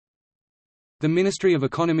The Ministry of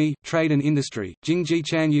Economy, Trade and Industry,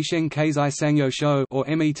 Jingji-chan Yisheng Keizai Sangyo Sho, or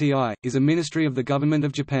METI, is a ministry of the Government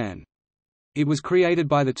of Japan. It was created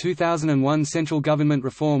by the 2001 central government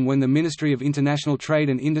reform when the Ministry of International Trade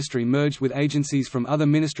and Industry merged with agencies from other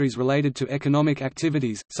ministries related to economic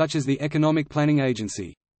activities, such as the Economic Planning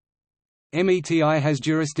Agency. METI has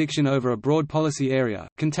jurisdiction over a broad policy area,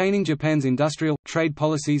 containing Japan's industrial, trade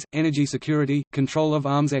policies, energy security, control of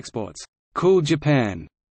arms exports, Cool Japan,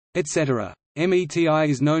 etc. METI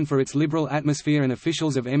is known for its liberal atmosphere and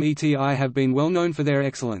officials of METI have been well known for their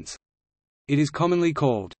excellence. It is commonly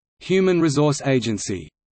called Human Resource Agency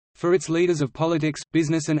for its leaders of politics,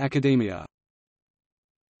 business and academia.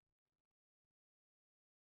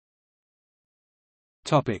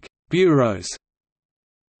 Bureaus.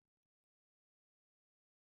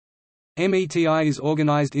 METI is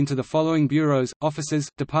organized into the following bureaus, offices,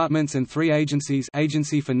 departments and 3 agencies: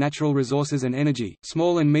 Agency for Natural Resources and Energy,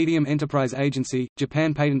 Small and Medium Enterprise Agency,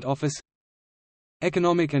 Japan Patent Office,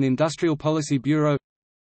 Economic and Industrial Policy Bureau,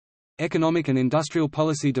 Economic and Industrial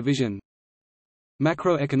Policy Division,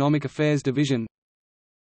 Macroeconomic Affairs Division,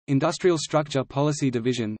 Industrial Structure Policy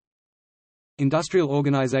Division, Industrial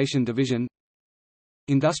Organization Division,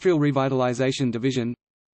 Industrial Revitalization Division,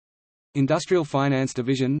 Industrial Finance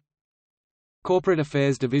Division, Corporate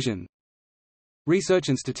Affairs Division, Research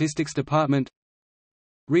and Statistics Department,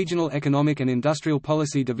 Regional Economic and Industrial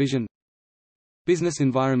Policy Division, Business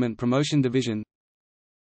Environment Promotion Division,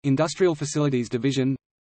 Industrial Facilities Division,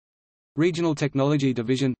 Regional Technology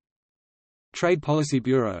Division, Trade Policy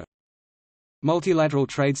Bureau, Multilateral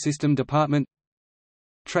Trade System Department,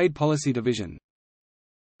 Trade Policy Division,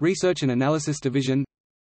 Research and Analysis Division,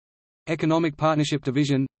 Economic Partnership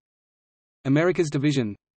Division, Americas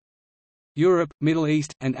Division, Europe, Middle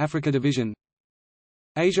East, and Africa Division,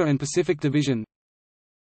 Asia and Pacific Division,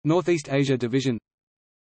 Northeast Asia Division,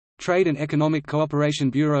 Trade and Economic Cooperation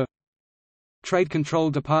Bureau, Trade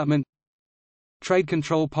Control Department, Trade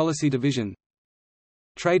Control Policy Division,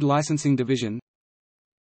 Trade Licensing Division,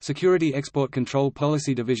 Security Export Control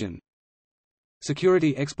Policy Division,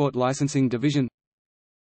 Security Export Licensing Division,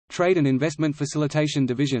 Trade and Investment Facilitation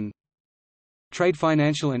Division, Trade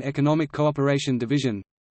Financial and Economic Cooperation Division,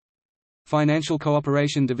 Financial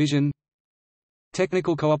Cooperation Division,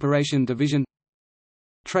 Technical Cooperation Division,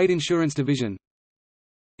 Trade Insurance Division,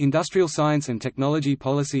 Industrial Science and Technology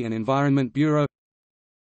Policy and Environment Bureau,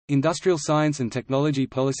 Industrial Science and Technology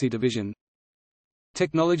Policy Division,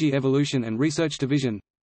 Technology Evolution and Research Division,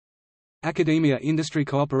 Academia Industry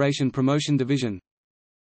Cooperation Promotion Division,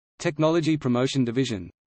 Technology Promotion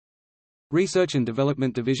Division, Research and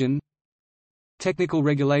Development Division, Technical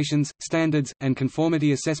Regulations, Standards, and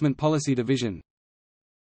Conformity Assessment Policy Division,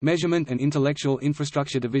 Measurement and Intellectual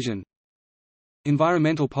Infrastructure Division,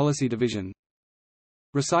 Environmental Policy Division,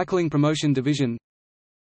 Recycling Promotion Division,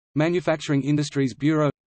 Manufacturing Industries Bureau,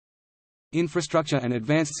 Infrastructure and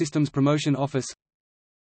Advanced Systems Promotion Office,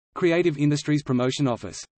 Creative Industries Promotion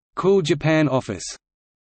Office, Cool Japan Office,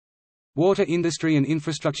 Water Industry and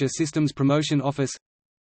Infrastructure Systems Promotion Office,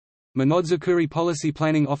 Monozukuri Policy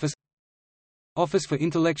Planning Office, Office for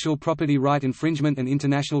Intellectual Property Right Infringement and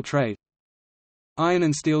International Trade, Iron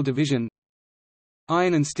and Steel Division,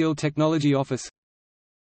 Iron and Steel Technology Office,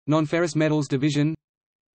 Nonferrous Metals Division,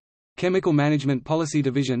 Chemical Management Policy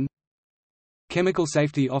Division, Chemical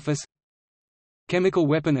Safety Office, Chemical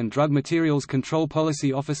Weapon and Drug Materials Control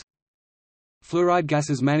Policy Office, Fluoride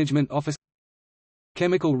Gases Management Office,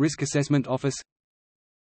 Chemical Risk Assessment Office,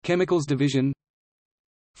 Chemicals Division,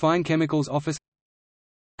 Fine Chemicals Office,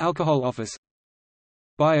 Alcohol Office,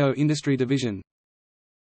 Bio-Industry Division,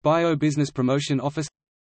 Bio-Business Promotion Office,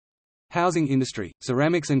 Housing Industry,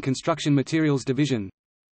 Ceramics and Construction Materials Division,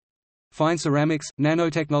 Fine Ceramics,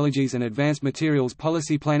 Nanotechnologies and Advanced Materials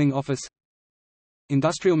Policy Planning Office,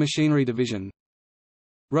 Industrial Machinery Division,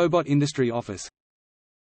 Robot Industry Office,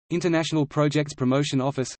 International Projects Promotion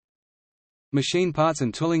Office, Machine Parts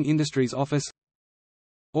and Tooling Industries Office,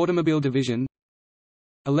 Automobile Division,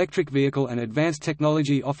 Electric Vehicle and Advanced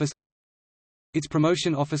Technology Office, its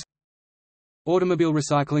Promotion Office, Automobile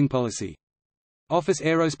Recycling Policy Office,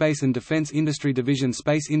 Aerospace and Defense Industry Division,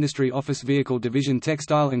 Space Industry Office, Vehicle Division,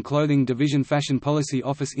 Textile and Clothing Division, Fashion Policy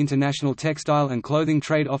Office, International Textile and Clothing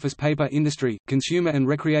Trade Office, Paper Industry, Consumer and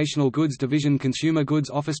Recreational Goods Division, Consumer Goods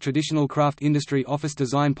Office, Traditional Craft Industry Office,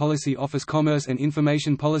 Design Policy Office, Commerce and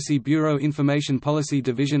Information Policy Bureau, Information Policy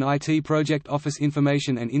Division, IT Project Office,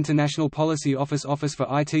 Information and International Policy Office, Office for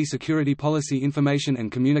IT Security Policy, Information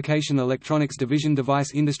and Communication Electronics Division,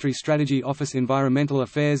 Device Industry Strategy Office, Environmental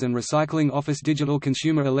Affairs and Recycling Office, Digital Digital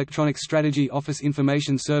Consumer Electronics Strategy Office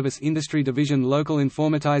Information Service Industry Division Local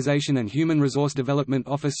Informatization and Human Resource Development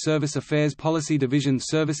Office Service Affairs Policy Division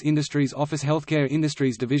Service Industries Office Healthcare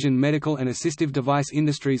Industries Division Medical and Assistive Device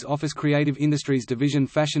Industries Office Creative Industries Division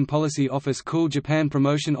Fashion Policy Office Cool Japan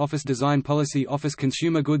Promotion Office Design Policy Office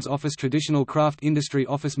Consumer Goods Office Traditional Craft Industry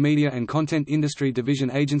Office Media and Content Industry Division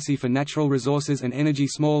Agency for Natural Resources and Energy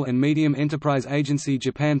Small and Medium Enterprise Agency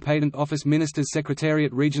Japan Patent Office Ministers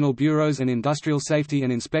Secretariat Regional Bureaus and Industrial Safety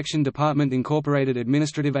and Inspection Department Incorporated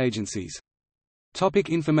Administrative Agencies.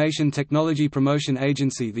 Information Technology Promotion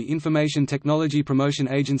Agency. The Information Technology Promotion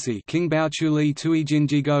Agency Qingbao Chuli Tui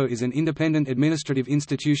Jinjigo is an independent administrative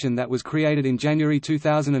institution that was created in January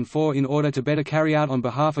 2004 in order to better carry out on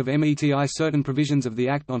behalf of METI certain provisions of the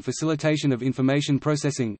Act on Facilitation of Information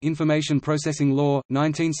Processing Law,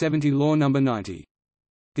 1970 Law No. 90.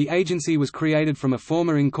 The agency was created from a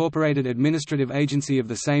former incorporated administrative agency of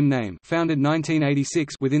the same name, founded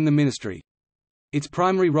 1986 within the ministry. Its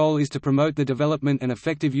primary role is to promote the development and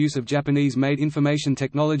effective use of Japanese-made information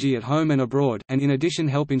technology at home and abroad, and in addition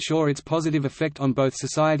help ensure its positive effect on both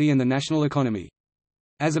society and the national economy.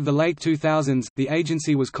 As of the late 2000s, the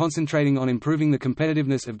agency was concentrating on improving the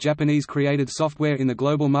competitiveness of Japanese-created software in the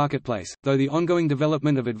global marketplace, though the ongoing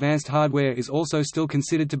development of advanced hardware is also still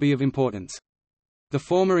considered to be of importance. The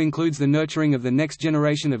former includes the nurturing of the next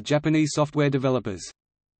generation of Japanese software developers.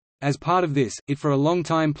 As part of this, it for a long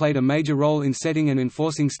time played a major role in setting and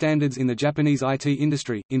enforcing standards in the Japanese IT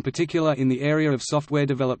industry, in particular in the area of software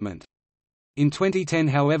development. In 2010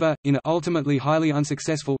 however, in a ultimately highly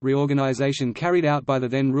unsuccessful reorganization carried out by the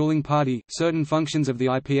then ruling party, certain functions of the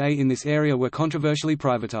IPA in this area were controversially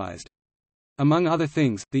privatized. Among other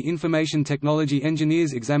things, the Information Technology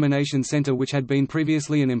Engineers Examination Center, which had been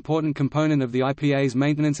previously an important component of the IPA's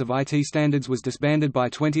maintenance of IT standards, was disbanded by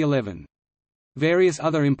 2011. Various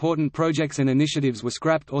other important projects and initiatives were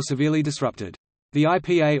scrapped or severely disrupted. The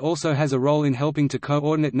IPA also has a role in helping to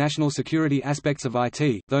coordinate national security aspects of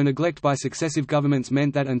IT, though neglect by successive governments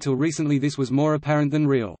meant that until recently this was more apparent than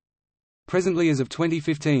real. Presently, as of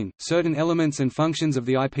 2015, certain elements and functions of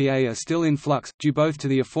the IPA are still in flux, due both to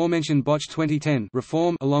the aforementioned botched 2010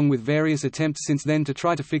 reform along with various attempts since then to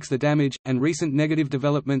try to fix the damage, and recent negative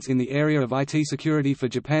developments in the area of IT security for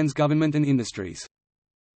Japan's government and industries.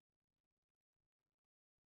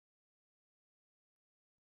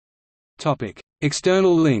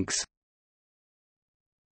 External links.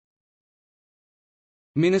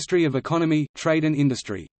 Ministry of Economy, Trade and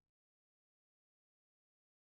Industry